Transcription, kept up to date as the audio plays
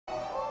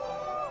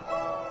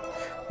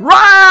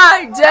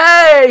Right,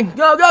 Day!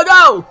 Go, go,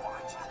 go!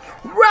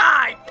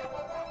 Right!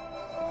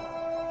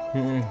 Just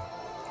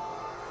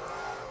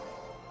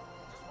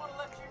want to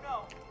let you know,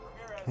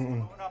 Ramirez is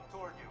moving up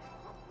toward you.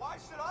 Why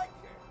should I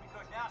care?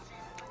 Because now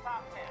she's in the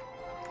top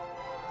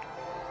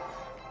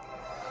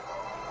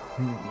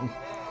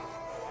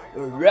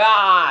 10.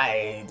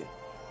 Right!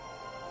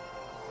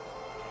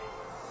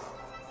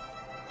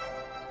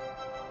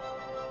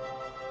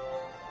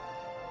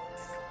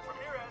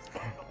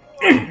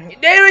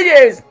 There it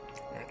is!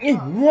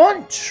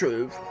 One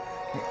truth.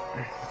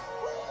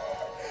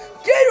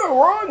 Get it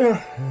wrong!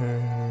 Ramirez,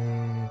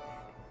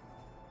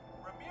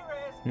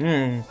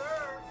 sir.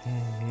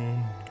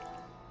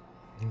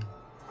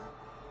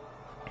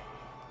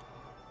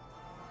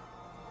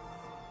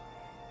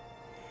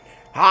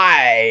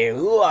 Hi,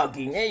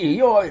 looking at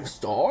your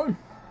store.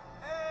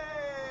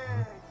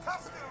 Hey,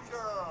 costume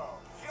girl.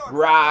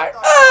 Right.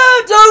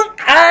 Don't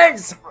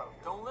ask!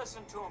 Don't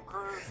listen to him,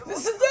 Cruz.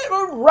 This is it,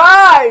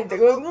 right!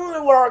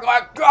 Work,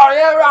 I got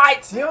it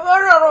right! You don't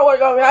know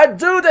what I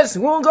do this,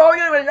 we'll go in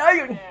and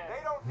They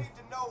don't need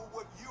to know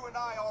what you and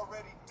I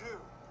already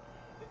do.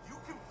 You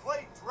can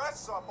play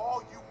dress up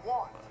all you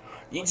want.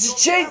 You just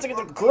change the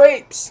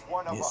grapes.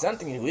 It's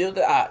something you will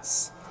to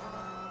us.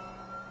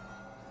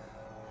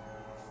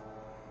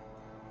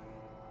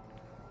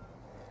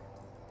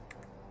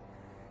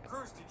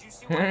 Cruz, did you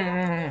see what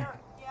happened there?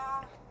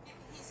 Yeah,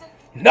 he's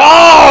in.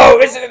 No!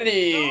 Isn't it?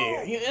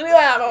 You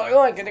have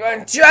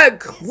to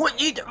check what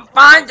you need to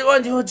find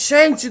to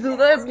change to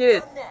live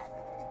it. If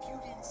you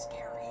didn't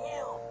scare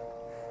him.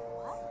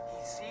 What?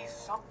 He sees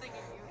something in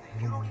you that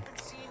you don't even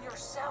see in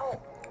yourself.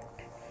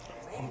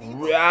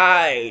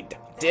 Right.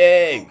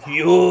 Dig.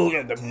 You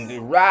get the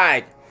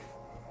right.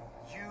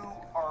 You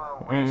are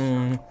a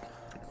racer.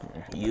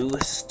 You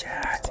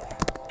start.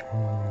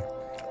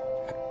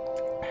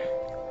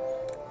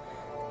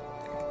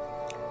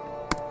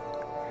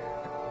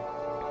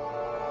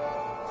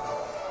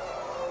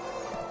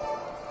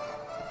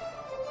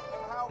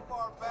 And how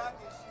far back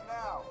is she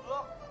now?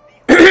 Look,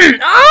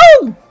 Oh!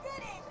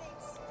 Good evening,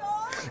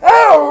 Star.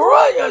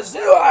 Alright, you see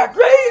what I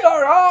agree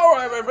or all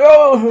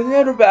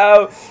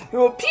about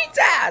your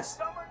pizzas.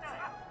 summer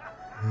night.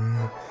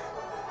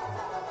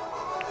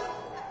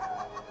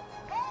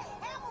 Hey,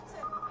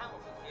 Hamilton.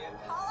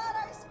 Call out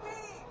our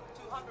speed.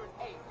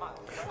 208 miles.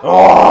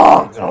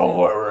 Oh, don't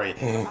worry.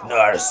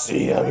 I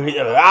see you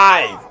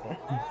alive.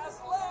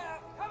 Last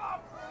lap. Come on,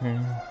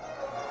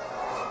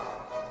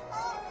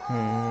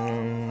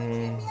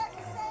 GPS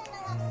is saying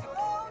I have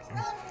slow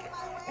traffic in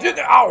my way. You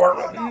can all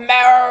remember.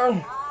 You're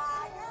in.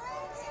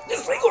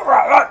 This thing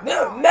right, man.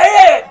 You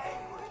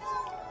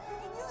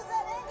can use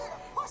that engine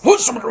to push.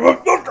 Push some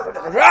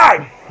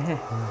right.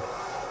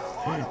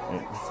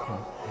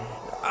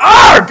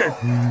 Ah!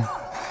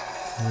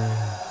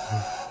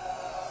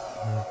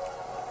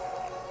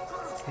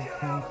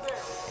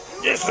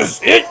 This is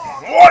it.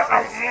 What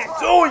I'm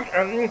doing.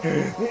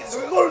 It's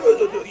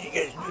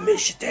a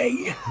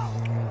mistake.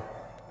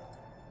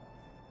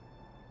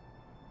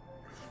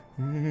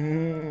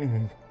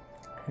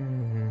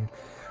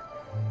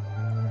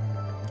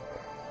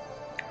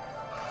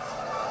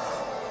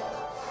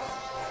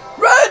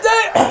 Right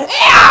there!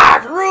 Yeah!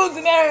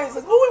 Cruising there! It's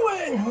like,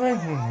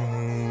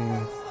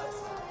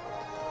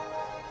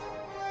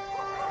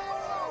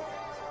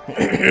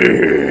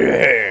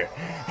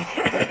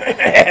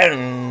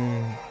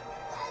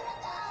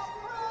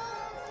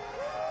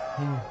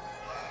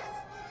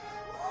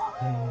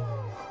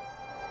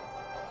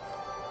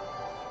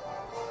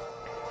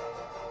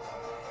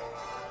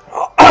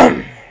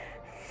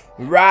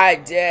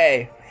 Right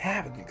day.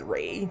 Have a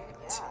great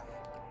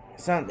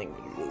something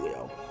you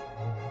will.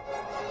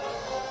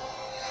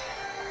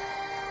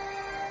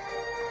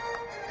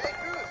 Hey,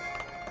 Cruz,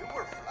 you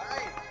were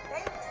flying.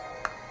 Thanks.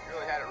 You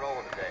really had it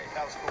rolling today.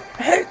 That was cool.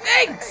 Hey,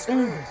 thanks. The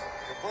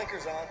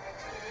blinker's on.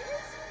 You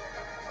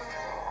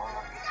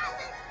got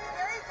me.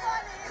 Very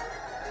funny.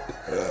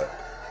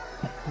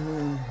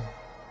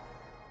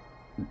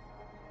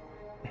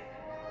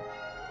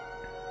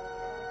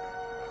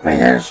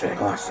 Finish it,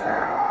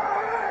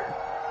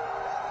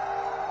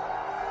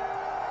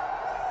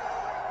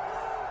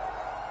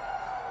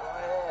 Go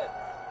ahead.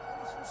 Give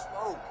me some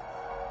smoke.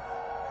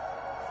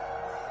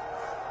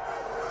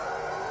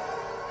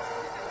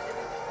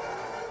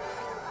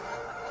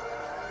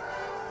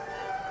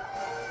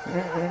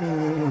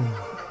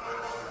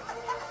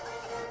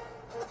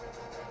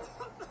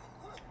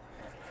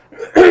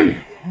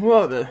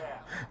 What the?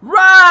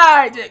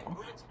 Right!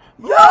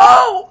 Yo!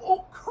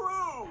 Oh,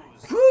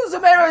 Cruz! Cruz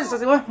America!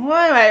 What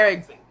am I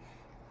hearing?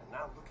 And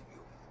now look at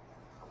you.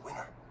 A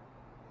winner.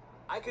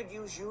 I could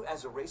use you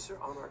as a racer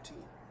on our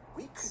team.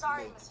 We could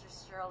Sorry, make Mr.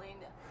 Sterling.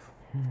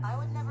 I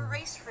would never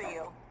race for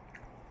you.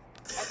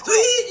 3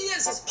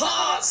 years has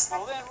passed!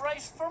 Well, then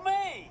race for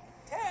me.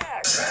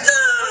 Tag.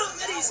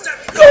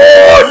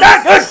 Oh,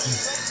 not good!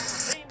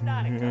 Team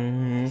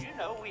Nautica. As you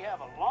know, we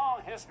have a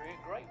long history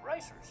of great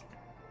racers.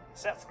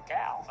 Except for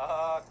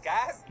Cal.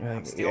 Guys,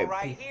 I'm still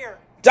right here.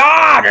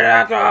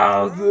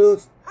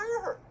 Cruz!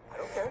 Hire her. I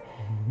don't care.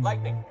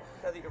 Lightning,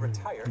 feather your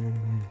retire,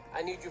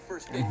 I need you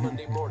first thing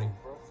Monday morning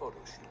for a photo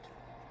shoot.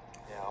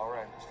 Yeah, all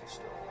right, Mr.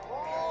 Stone.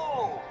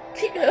 Whoa!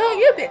 Keep it on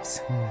your bits.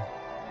 Why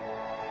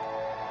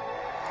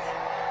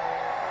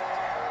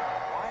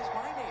is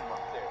my name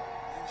up there?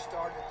 You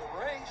started the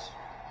race.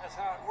 That's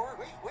how it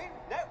works. Wait a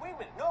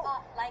minute. No.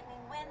 Lightning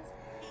wins.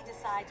 He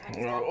decides when to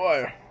Oh, stop.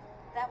 boy.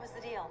 That was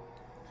the deal.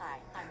 Hi,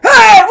 I'm.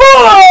 Hey,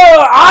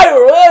 whoa! I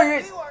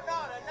really. You are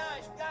not a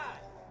nice guy.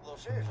 Well,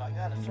 seriously, I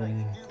gotta say,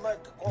 you do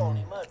make a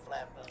quality mud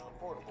flap at an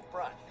affordable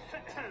price.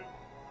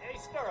 Hey,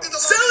 Sterling.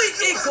 So it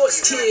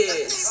equals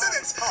kids.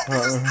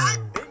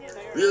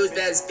 Ruth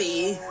and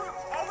Speed.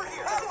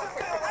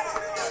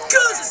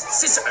 Cousin,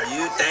 sister, are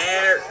you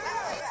there?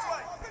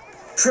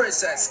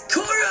 Princess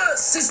Cora,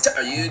 sister,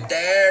 are you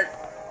there?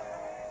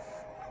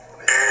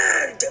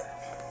 And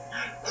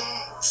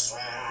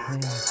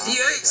the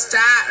 8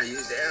 star, are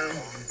you there?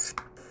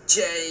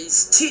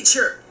 Jay's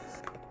teacher.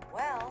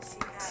 Well, she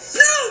has.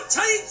 No,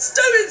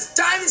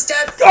 time is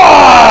step.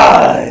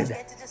 God.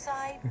 Get to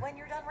decide when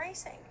you're done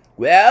racing.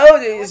 Well,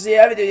 this is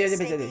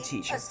the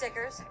teacher.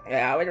 Stickers.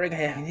 Yeah, we're gonna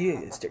have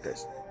you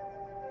stickers.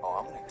 Oh,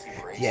 I'm gonna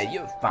keep racing. Yeah,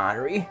 you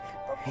finery.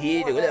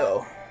 Here you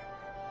go.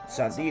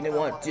 Something you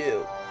want to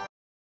do.